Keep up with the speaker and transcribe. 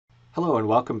Hello and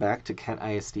welcome back to Kent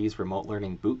ISD's Remote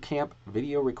Learning Bootcamp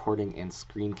Video Recording and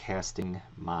Screencasting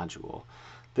module.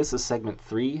 This is segment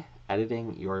 3,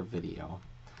 Editing Your Video.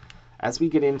 As we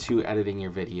get into editing your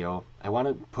video, I want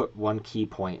to put one key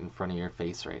point in front of your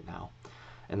face right now,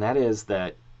 and that is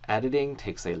that editing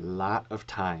takes a lot of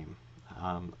time.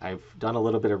 I've done a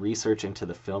little bit of research into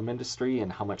the film industry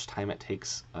and how much time it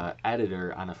takes an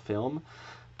editor on a film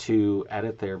to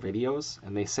edit their videos,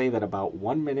 and they say that about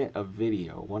 1 minute of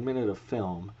video, 1 minute of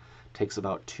film, takes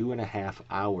about 2.5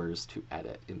 hours to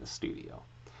edit in the studio.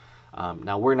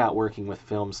 Now we're not working with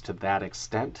films to that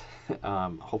extent,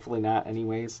 hopefully not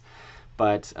anyways,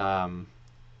 but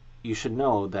you should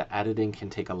know that editing can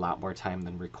take a lot more time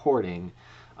than recording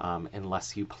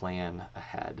unless you plan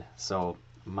ahead. So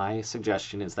my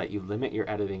suggestion is that you limit your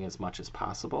editing as much as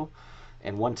possible.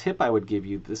 And one tip I would give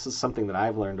you, this is something that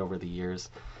I've learned over the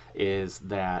years, is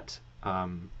that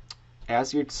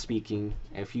as you're speaking,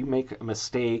 if you make a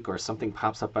mistake or something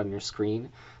pops up on your screen,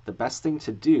 the best thing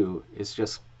to do is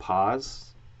just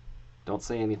pause, don't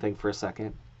say anything for a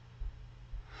second,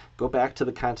 go back to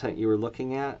the content you were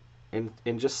looking at, and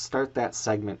just start that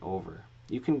segment over.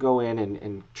 You can go in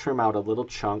and trim out a little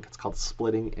chunk, it's called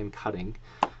splitting and cutting,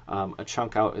 a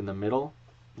chunk out in the middle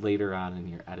later on in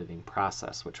your editing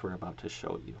process, which we're about to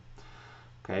show you.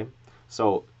 Okay,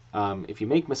 so if you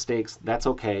make mistakes, that's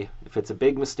okay. If it's a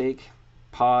big mistake,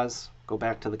 pause, go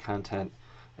back to the content,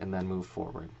 and then move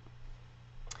forward.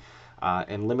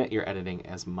 And limit your editing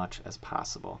as much as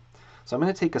possible. So I'm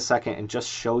going to take a second and just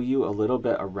show you a little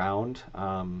bit around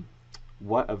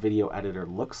what a video editor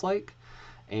looks like,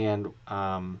 and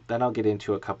then I'll get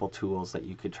into a couple tools that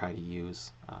you could try to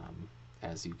use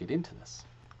as you get into this.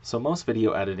 So most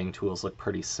video editing tools look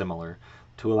pretty similar.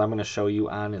 The tool I'm going to show you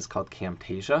on is called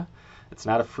Camtasia. It's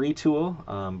not a free tool,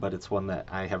 but it's one that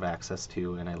I have access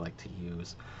to and I like to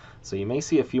use. So you may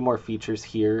see a few more features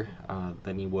here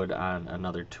than you would on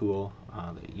another tool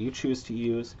that you choose to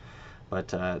use,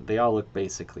 but they all look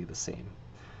basically the same.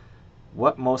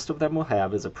 What most of them will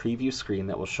have is a preview screen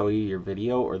that will show you your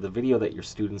video or the video that your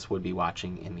students would be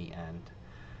watching in the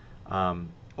end.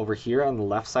 Over here on the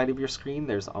left side of your screen,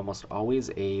 there's almost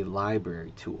always a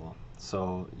library tool.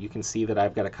 So you can see that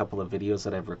I've got a couple of videos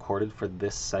that I've recorded for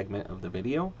this segment of the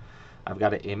video. I've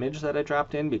got an image that I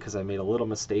dropped in because I made a little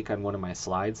mistake on one of my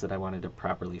slides that I wanted to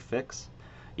properly fix.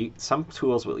 Some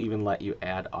tools will even let you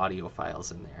add audio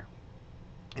files in there.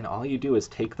 And all you do is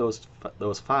take those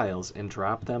files and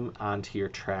drop them onto your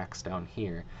tracks down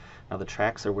here. Now the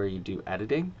tracks are where you do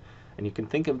editing. And you can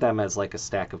think of them as like a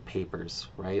stack of papers,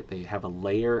 right? They have a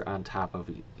layer on top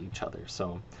of each other.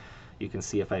 So you can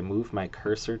see if I move my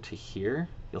cursor to here,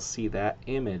 you'll see that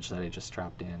image that I just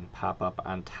dropped in pop up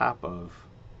on top of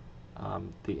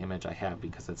the image I have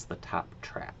because it's the top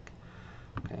track.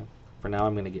 Okay. For now,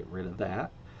 I'm going to get rid of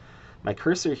that. My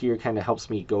cursor here kind of helps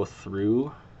me go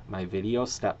through my video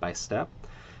step by step,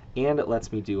 and it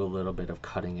lets me do a little bit of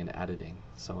cutting and editing.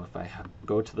 So if I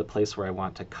go to the place where I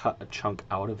want to cut a chunk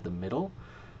out of the middle,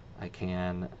 I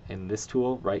can, in this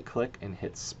tool, right click and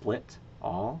hit split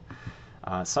all.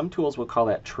 Some tools will call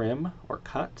that trim or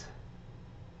cut.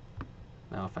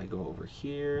 Now if I go over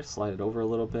here, slide it over a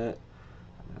little bit,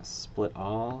 I'm going to split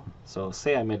all. So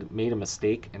say I made a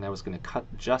mistake and I was going to cut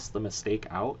just the mistake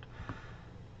out.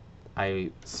 I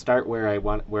start where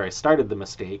I started the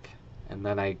mistake, and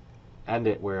then I end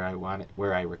it where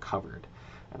I recovered,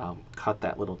 and I'll cut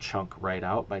that little chunk right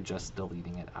out by just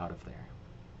deleting it out of there.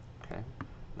 Okay,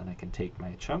 then I can take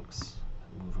my chunks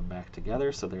and move them back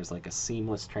together so there's like a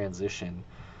seamless transition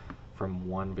from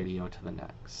one video to the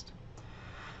next.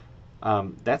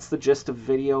 That's the gist of the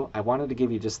video. I wanted to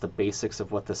give you just the basics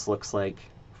of what this looks like.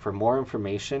 For more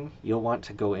information, you'll want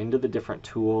to go into the different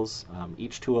tools.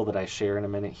 Each tool that I share in a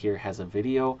minute here has a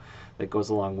video that goes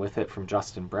along with it from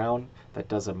Justin Brown that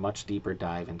does a much deeper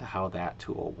dive into how that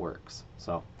tool works.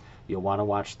 So you'll want to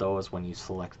watch those when you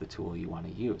select the tool you want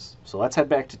to use. So let's head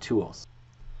back to tools.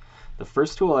 The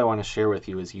first tool I want to share with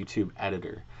you is YouTube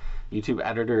Editor. YouTube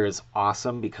Editor is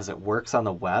awesome because it works on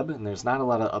the web, and there's not a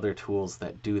lot of other tools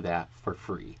that do that for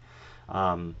free.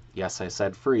 Yes, I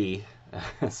said free.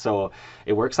 So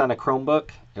it works on a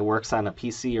Chromebook, it works on a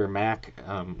PC or Mac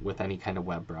with any kind of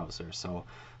web browser. So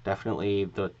definitely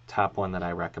the top one that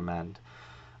I recommend.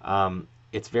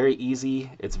 It's very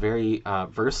easy, it's very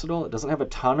versatile. It doesn't have a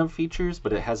ton of features,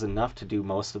 but it has enough to do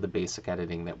most of the basic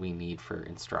editing that we need for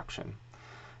instruction.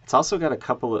 It's also got a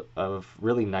couple of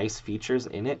really nice features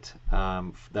in it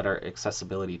that are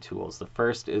accessibility tools. The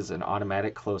first is an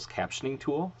automatic closed captioning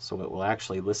tool, so it will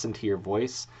actually listen to your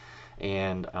voice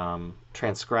and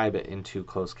transcribe it into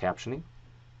closed captioning.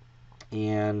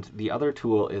 And the other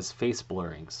tool is face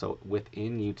blurring. So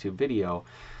within YouTube video,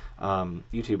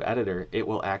 YouTube editor, it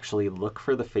will actually look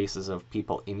for the faces of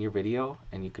people in your video,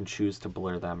 and you can choose to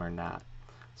blur them or not.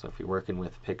 So if you're working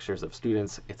with pictures of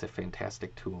students, it's a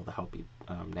fantastic tool to help you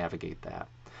navigate that.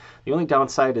 The only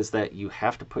downside is that you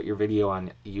have to put your video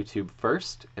on YouTube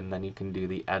first, and then you can do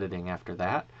the editing after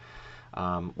that,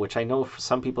 which I know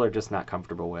some people are just not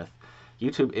comfortable with.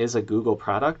 YouTube is a Google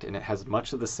product, and it has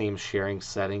much of the same sharing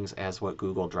settings as what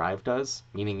Google Drive does,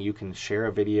 meaning you can share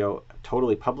a video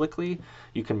totally publicly,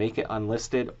 you can make it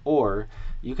unlisted, or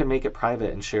you can make it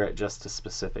private and share it just to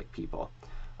specific people.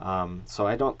 So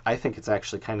I think it's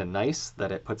actually kind of nice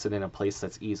that it puts it in a place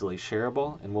that's easily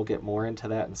shareable, and we'll get more into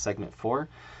that in segment 4.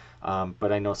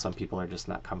 But I know some people are just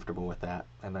not comfortable with that,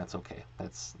 and that's okay.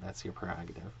 That's your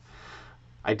prerogative.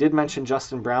 I did mention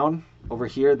Justin Brown over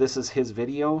here. This is his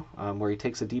video where he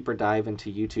takes a deeper dive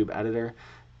into YouTube Editor.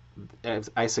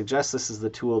 I suggest this is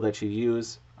the tool that you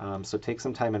use, so take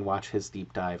some time and watch his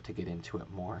deep dive to get into it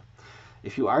more.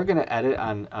 If you are going to edit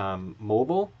on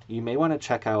mobile, you may want to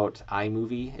check out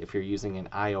iMovie if you're using an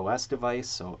iOS device,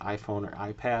 so iPhone or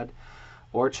iPad,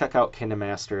 or check out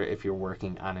KineMaster if you're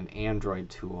working on an Android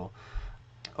tool.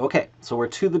 Okay, so we're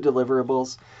to the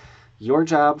deliverables. Your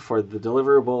job for the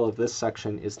deliverable of this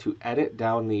section is to edit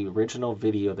down the original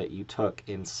video that you took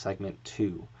in segment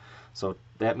 2. So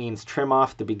that means trim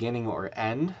off the beginning or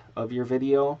end of your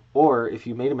video, or if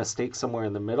you made a mistake somewhere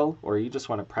in the middle, or you just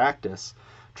want to practice,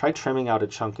 try trimming out a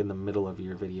chunk in the middle of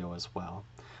your video as well.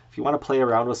 If you want to play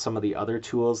around with some of the other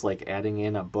tools like adding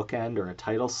in a bookend or a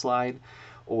title slide,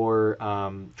 or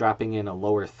dropping in a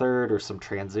lower third or some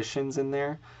transitions in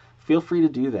there, feel free to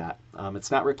do that.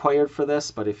 It's not required for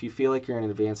this, but if you feel like you're an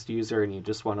advanced user and you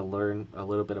just want to learn a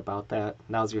little bit about that,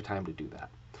 now's your time to do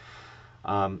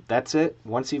that. That's it.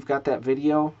 Once you've got that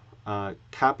video,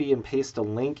 copy and paste a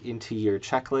link into your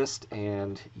checklist,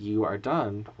 and you are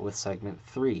done with segment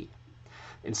 3.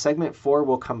 In segment 4,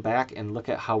 we'll come back and look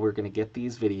at how we're going to get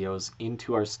these videos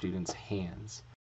into our students' hands.